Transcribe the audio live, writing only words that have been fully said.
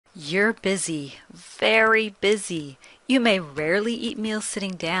You're busy, very busy. You may rarely eat meals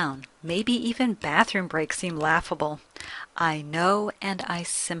sitting down. Maybe even bathroom breaks seem laughable. I know and I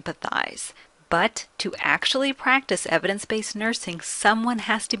sympathize. But to actually practice evidence-based nursing, someone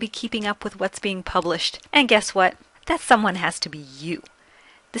has to be keeping up with what's being published. And guess what? That someone has to be you.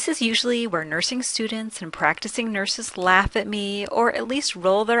 This is usually where nursing students and practicing nurses laugh at me or at least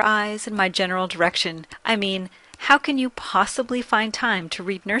roll their eyes in my general direction. I mean, how can you possibly find time to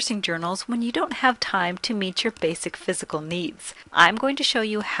read nursing journals when you don't have time to meet your basic physical needs? I'm going to show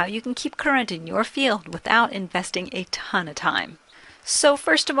you how you can keep current in your field without investing a ton of time. So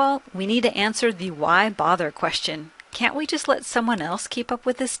first of all, we need to answer the why bother question. Can't we just let someone else keep up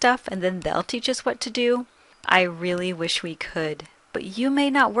with this stuff and then they'll teach us what to do? I really wish we could. But you may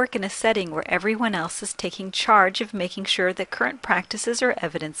not work in a setting where everyone else is taking charge of making sure that current practices are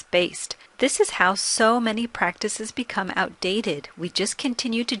evidence-based. This is how so many practices become outdated. We just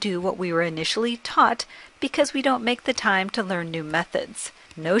continue to do what we were initially taught because we don't make the time to learn new methods.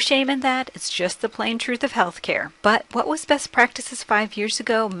 No shame in that, it's just the plain truth of healthcare. But what was best practices 5 years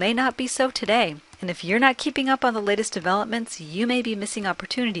ago may not be so today. And if you're not keeping up on the latest developments, you may be missing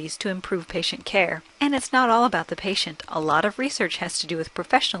opportunities to improve patient care. And it's not all about the patient. A lot of research has to do with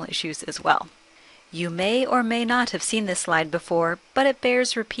professional issues as well. You may or may not have seen this slide before, but it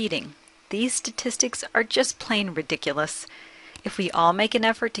bears repeating. These statistics are just plain ridiculous. If we all make an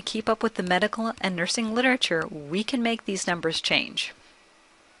effort to keep up with the medical and nursing literature, we can make these numbers change.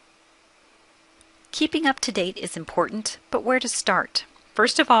 Keeping up to date is important, but where to start?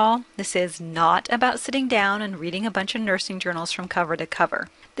 First of all, this is not about sitting down and reading a bunch of nursing journals from cover to cover.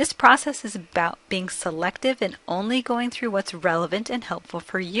 This process is about being selective and only going through what's relevant and helpful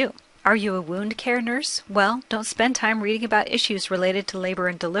for you. Are you a wound care nurse? Well, don't spend time reading about issues related to labor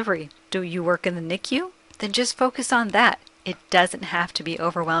and delivery. Do you work in the NICU? Then just focus on that. It doesn't have to be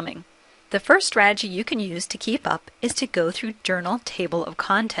overwhelming. The first strategy you can use to keep up is to go through Journal Table of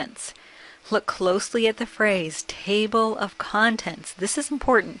Contents. Look closely at the phrase, table of contents. This is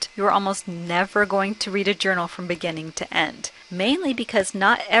important. You're almost never going to read a journal from beginning to end, mainly because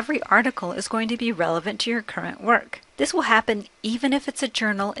not every article is going to be relevant to your current work. This will happen even if it's a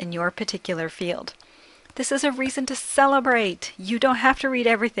journal in your particular field. This is a reason to celebrate. You don't have to read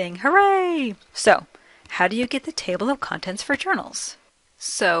everything. Hooray! So, how do you get the table of contents for journals?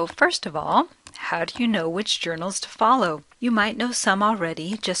 So, first of all, how do you know which journals to follow? You might know some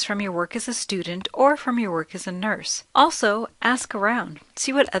already just from your work as a student or from your work as a nurse. Also, ask around.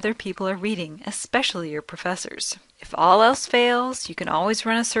 See what other people are reading, especially your professors. If all else fails, you can always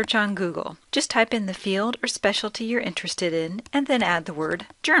run a search on Google. Just type in the field or specialty you're interested in and then add the word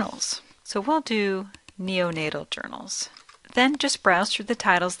journals. So we'll do neonatal journals. Then just browse through the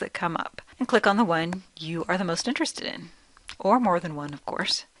titles that come up and click on the one you are the most interested in. Or more than one, of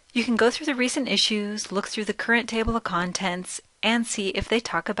course. You can go through the recent issues, look through the current table of contents, and see if they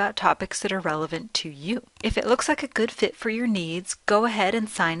talk about topics that are relevant to you. If it looks like a good fit for your needs, go ahead and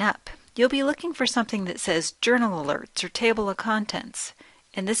sign up. You'll be looking for something that says Journal Alerts or Table of Contents.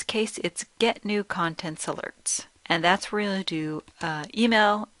 In this case, it's Get New Contents Alerts. And that's where you'll do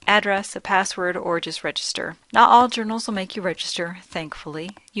email, address, a password, or just register. Not all journals will make you register,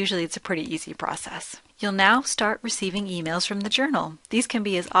 thankfully. Usually it's a pretty easy process. You'll now start receiving emails from the journal. These can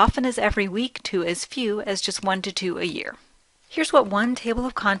be as often as every week to as few as just 1 to 2 a year. Here's what one table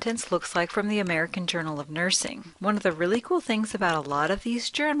of contents looks like from the American Journal of Nursing. One of the really cool things about a lot of these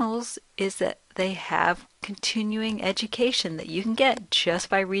journals is that they have continuing education that you can get just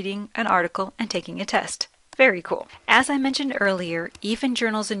by reading an article and taking a test. Very cool. As I mentioned earlier, even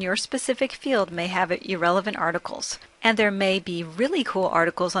journals in your specific field may have irrelevant articles. And there may be really cool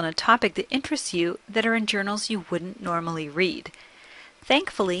articles on a topic that interests you that are in journals you wouldn't normally read.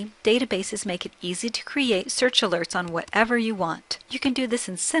 Thankfully, databases make it easy to create search alerts on whatever you want. You can do this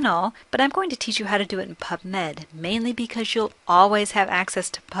in CINAHL, but I'm going to teach you how to do it in PubMed, mainly because you'll always have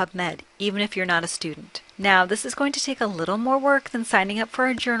access to PubMed, even if you're not a student. Now, this is going to take a little more work than signing up for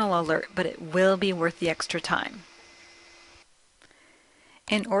a journal alert, but it will be worth the extra time.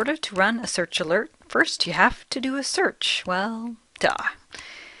 In order to run a search alert, first you have to do a search. Well, duh.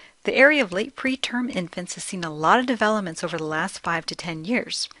 The area of late preterm infants has seen a lot of developments over the last 5 to 10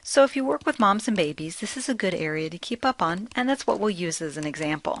 years. So if you work with moms and babies, this is a good area to keep up on, and that's what we'll use as an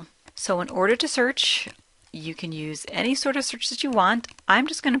example. So in order to search, you can use any sort of search that you want. I'm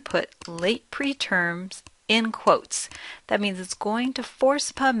just going to put late preterms in quotes. That means it's going to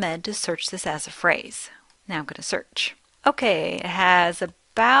force PubMed to search this as a phrase. Now I'm going to search. Okay, it has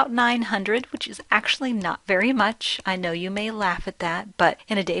about 900, which is actually not very much. I know you may laugh at that, but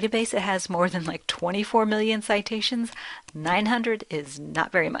in a database that has more than like 24 million citations, 900 is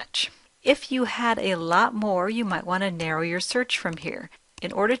not very much. If you had a lot more, you might want to narrow your search from here.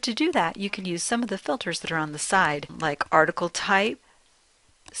 In order to do that, you can use some of the filters that are on the side, like article type,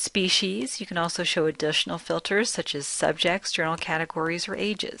 species. You can also show additional filters such as subjects, journal categories, or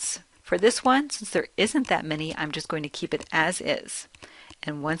ages. For this one, since there isn't that many, I'm just going to keep it as is.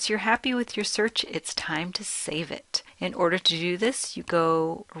 And once you're happy with your search, it's time to save it. In order to do this, you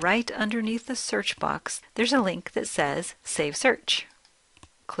go right underneath the search box. There's a link that says Save Search.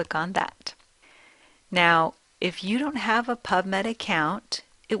 Click on that. Now, if you don't have a PubMed account,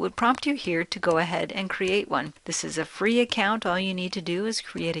 it would prompt you here to go ahead and create one. This is a free account. All you need to do is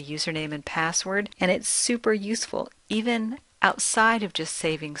create a username and password, and it's super useful, even outside of just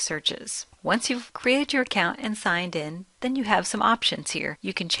saving searches. Once you've created your account and signed in, then you have some options here.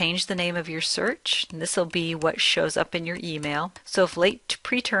 You can change the name of your search, and this will be what shows up in your email. So if late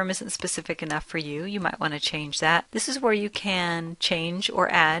preterm isn't specific enough for you, you might want to change that. This is where you can change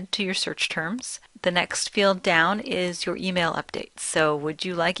or add to your search terms. The next field down is your email updates. So would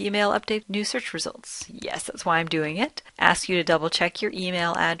you like email update new search results? Yes, that's why I'm doing it. Ask you to double check your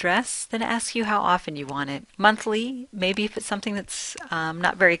email address, then ask you how often you want it. Monthly, maybe if it's something that's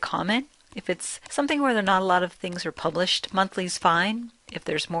not very common. If it's something where not a lot of things are published, monthly's fine. If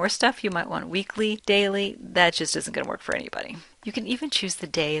there's more stuff, you might want weekly, daily. That just isn't going to work for anybody. You can even choose the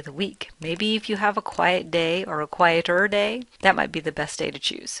day of the week. Maybe if you have a quiet day or a quieter day, that might be the best day to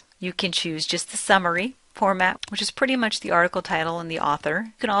choose. You can choose just the summary format, which is pretty much the article title and the author.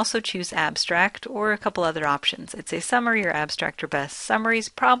 You can also choose abstract or a couple other options. I'd say summary or abstract are best. Summary is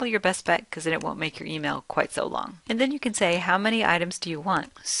probably your best bet because then it won't make your email quite so long. And then you can say how many items do you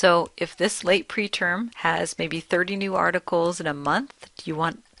want. So if this late preterm has maybe 30 new articles in a month, do you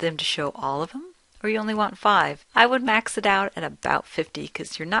want them to show all of them? Or you only want 5. I would max it out at about 50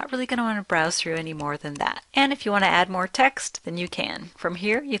 because you're not really going to want to browse through any more than that. And if you want to add more text, then you can. From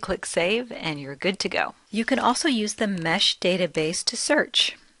here, you click Save and you're good to go. You can also use the MESH database to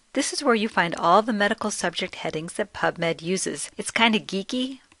search. This is where you find all the medical subject headings that PubMed uses. It's kind of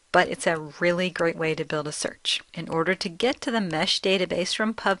geeky, but it's a really great way to build a search. In order to get to the MESH database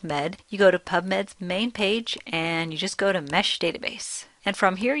from PubMed, you go to PubMed's main page and you just go to MESH database. And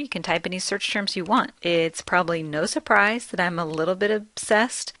from here, you can type any search terms you want. It's probably no surprise that I'm a little bit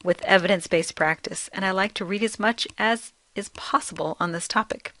obsessed with evidence-based practice, and I like to read as much as is possible on this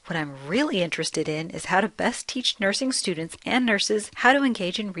topic. What I'm really interested in is how to best teach nursing students and nurses how to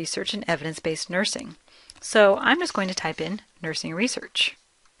engage in research in evidence-based nursing. So I'm just going to type in nursing research.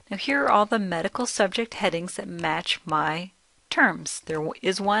 Now here are all the medical subject headings that match my terms. There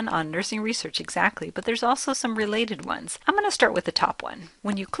is one on nursing research exactly, but there's also some related ones. I'm going to start with the top one.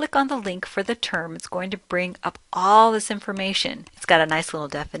 When you click on the link for the term, it's going to bring up all this information. It's got a nice little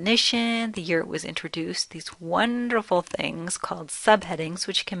definition, the year it was introduced, these wonderful things called subheadings,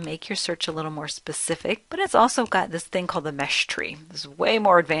 which can make your search a little more specific, but it's also got this thing called the mesh tree. This is way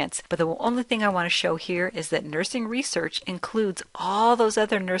more advanced, but the only thing I want to show here is that nursing research includes all those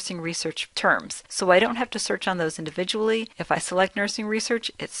other nursing research terms. So I don't have to search on those individually. If I select nursing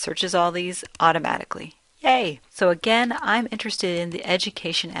research, it searches all these automatically. Yay! So again, I'm interested in the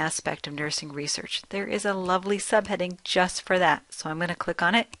education aspect of nursing research. There is a lovely subheading just for that. So I'm going to click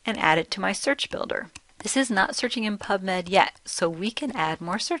on it and add it to my search builder. This is not searching in PubMed yet, so we can add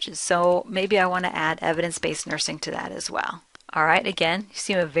more searches. So maybe I want to add evidence-based nursing to that as well. All right, again, you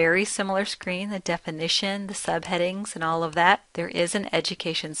see a very similar screen, the definition, the subheadings, and all of that. There is an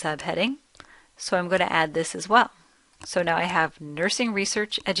education subheading, so I'm going to add this as well. So now I have nursing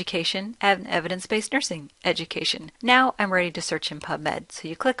research education and evidence-based nursing education. Now I'm ready to search in PubMed. So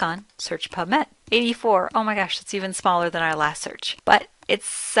you click on Search PubMed. 84, oh my gosh, it's even smaller than our last search. But it's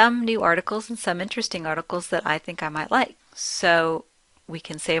some new articles and some interesting articles that I think I might like. So we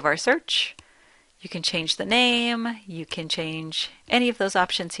can save our search. You can change the name. You can change any of those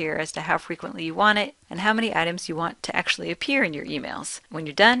options here as to how frequently you want it and how many items you want to actually appear in your emails. When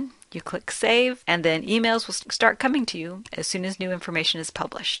you're done, you click Save, and then emails will start coming to you as soon as new information is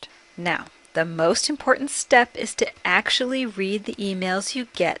published. Now, the most important step is to actually read the emails you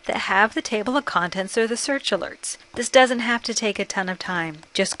get that have the table of contents or the search alerts. This doesn't have to take a ton of time.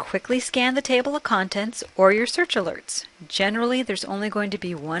 Just quickly scan the table of contents or your search alerts. Generally, there's only going to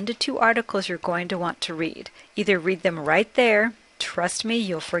be 1 to 2 articles you're going to want to read. Either read them right there, trust me,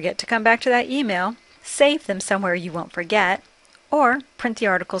 you'll forget to come back to that email, save them somewhere you won't forget, or print the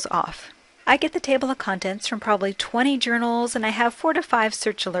articles off. I get the table of contents from probably 20 journals, and I have 4 to 5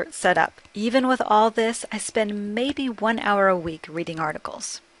 search alerts set up. Even with all this, I spend maybe 1 hour a week reading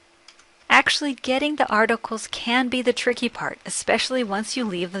articles. Actually, getting the articles can be the tricky part, especially once you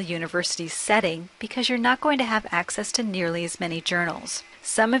leave the university's setting, because you're not going to have access to nearly as many journals.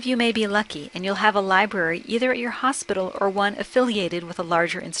 Some of you may be lucky and you'll have a library either at your hospital or one affiliated with a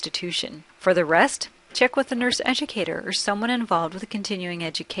larger institution. For the rest, check with a nurse educator or someone involved with continuing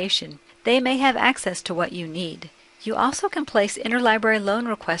education. They may have access to what you need. You also can place interlibrary loan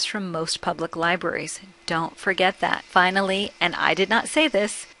requests from most public libraries. Don't forget that. Finally, and I did not say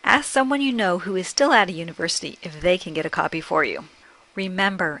this, ask someone you know who is still at a university if they can get a copy for you.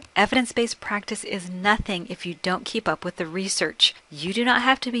 Remember, evidence-based practice is nothing if you don't keep up with the research. You do not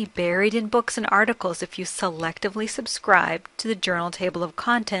have to be buried in books and articles if you selectively subscribe to the journal table of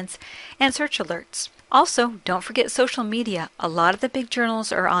contents and search alerts. Also, don't forget social media. A lot of the big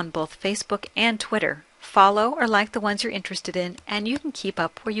journals are on both Facebook and Twitter. Follow or like the ones you're interested in, and you can keep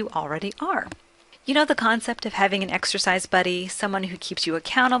up where you already are. You know the concept of having an exercise buddy, someone who keeps you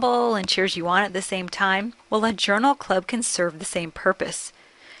accountable and cheers you on at the same time? Well, a journal club can serve the same purpose.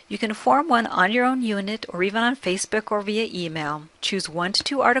 You can form one on your own unit or even on Facebook or via email. Choose 1 to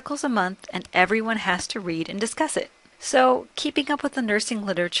 2 articles a month, and everyone has to read and discuss it. So, keeping up with the nursing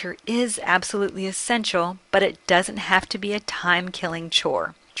literature is absolutely essential, but it doesn't have to be a time-killing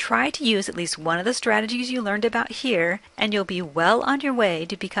chore. Try to use at least one of the strategies you learned about here, and you'll be well on your way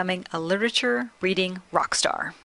to becoming a literature reading rock star.